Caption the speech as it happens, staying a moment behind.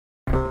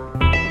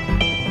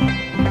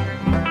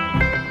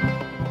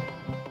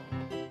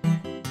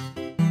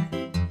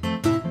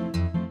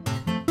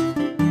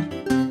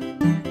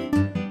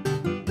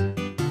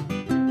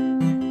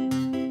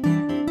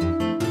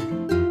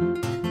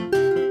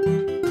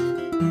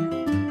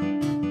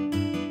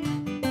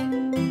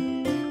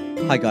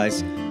Hi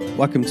guys,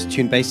 welcome to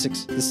Tune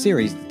Basics, the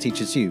series that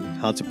teaches you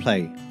how to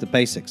play the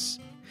basics.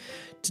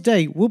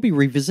 Today we'll be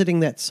revisiting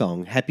that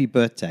song, Happy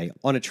Birthday,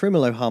 on a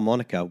tremolo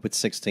harmonica with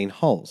 16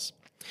 holes.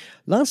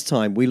 Last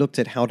time we looked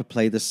at how to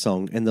play this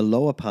song in the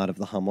lower part of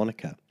the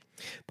harmonica,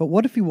 but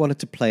what if you wanted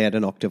to play it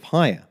an octave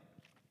higher?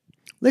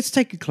 Let's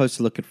take a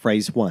closer look at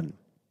phrase 1.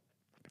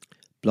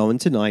 Blow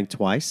into 9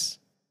 twice.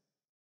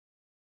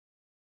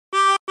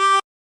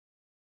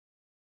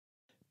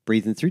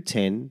 Breathe in through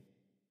 10.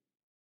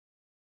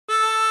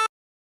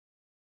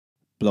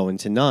 Blow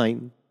into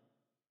 9.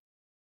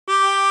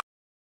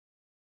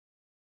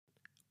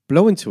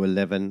 Blow into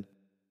 11.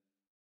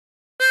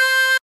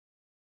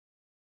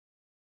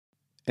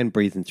 And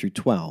breathe in through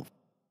 12.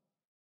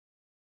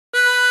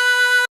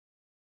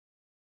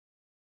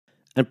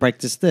 And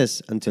practice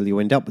this until you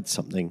end up with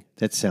something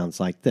that sounds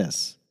like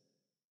this.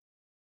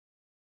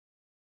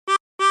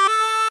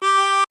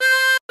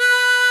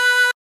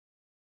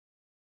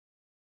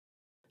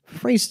 For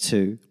phrase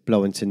 2,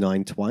 blow into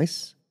 9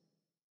 twice.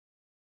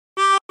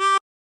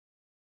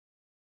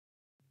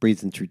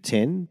 Breathe in through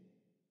 10.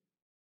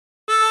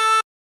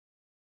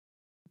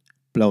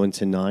 Blow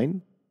into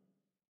 9.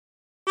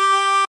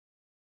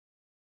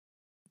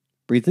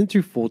 Breathe in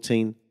through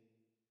 14.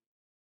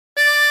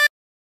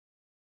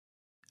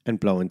 And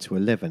blow into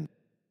 11.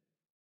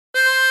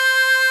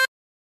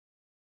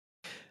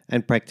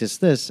 And practice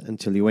this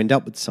until you end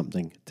up with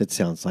something that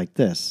sounds like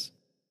this.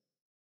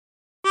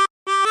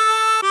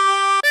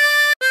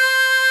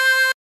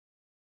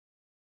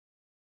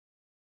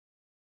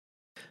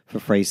 For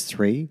phrase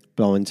 3,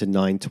 blow into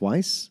 9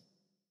 twice.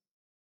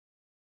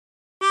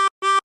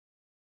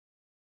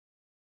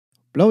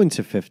 Blow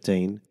into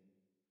 15.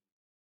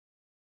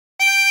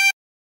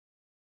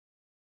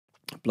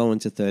 Blow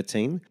into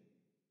 13.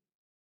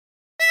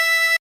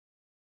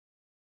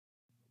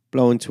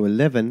 Blow into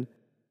 11.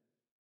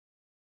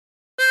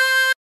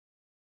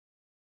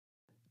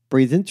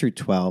 Breathe in through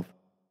 12.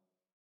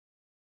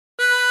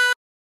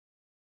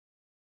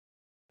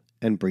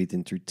 And breathe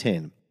in through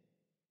 10.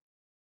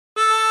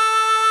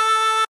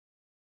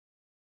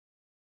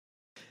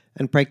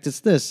 And practice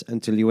this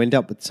until you end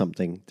up with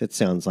something that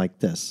sounds like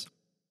this.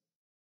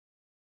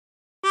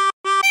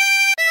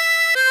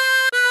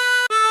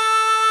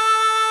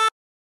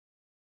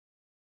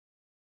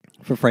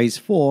 For phrase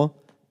 4,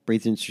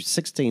 breathe in through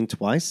 16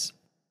 twice.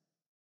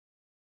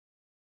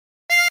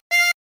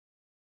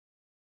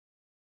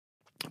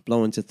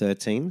 Blow into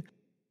 13.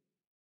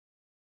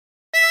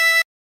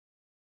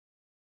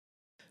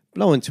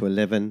 Blow into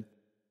 11.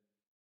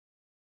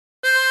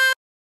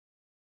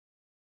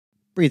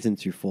 Breathe in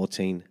through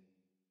 14.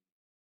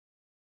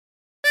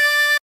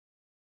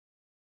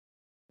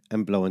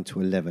 And blow into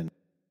 11.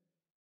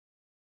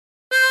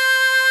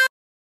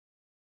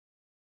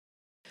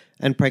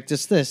 And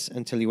practice this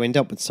until you end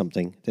up with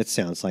something that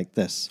sounds like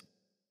this.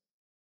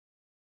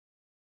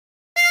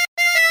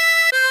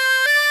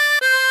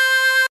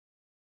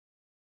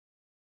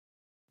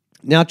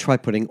 Now try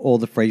putting all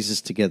the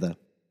phrases together.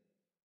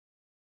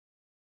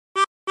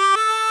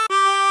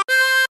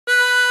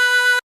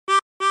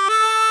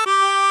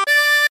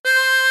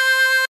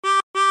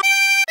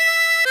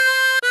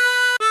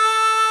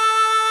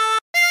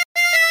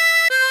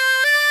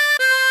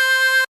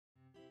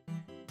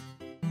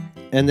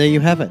 And there you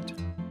have it.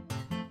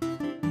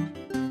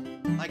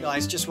 Hi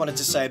guys, just wanted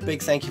to say a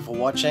big thank you for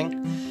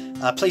watching.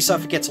 Please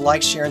don't forget to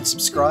like, share and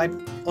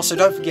subscribe. Also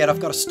don't forget I've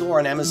got a store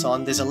on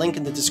Amazon. There's a link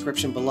in the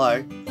description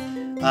below.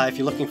 If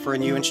you're looking for a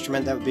new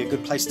instrument, that would be a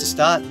good place to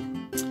start.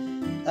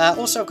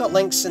 Also I've got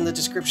links in the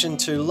description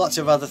to lots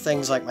of other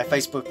things like my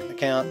Facebook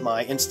account,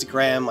 my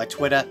Instagram, my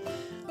Twitter.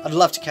 I'd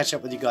love to catch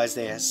up with you guys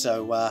there.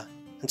 So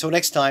until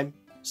next time,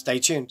 stay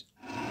tuned.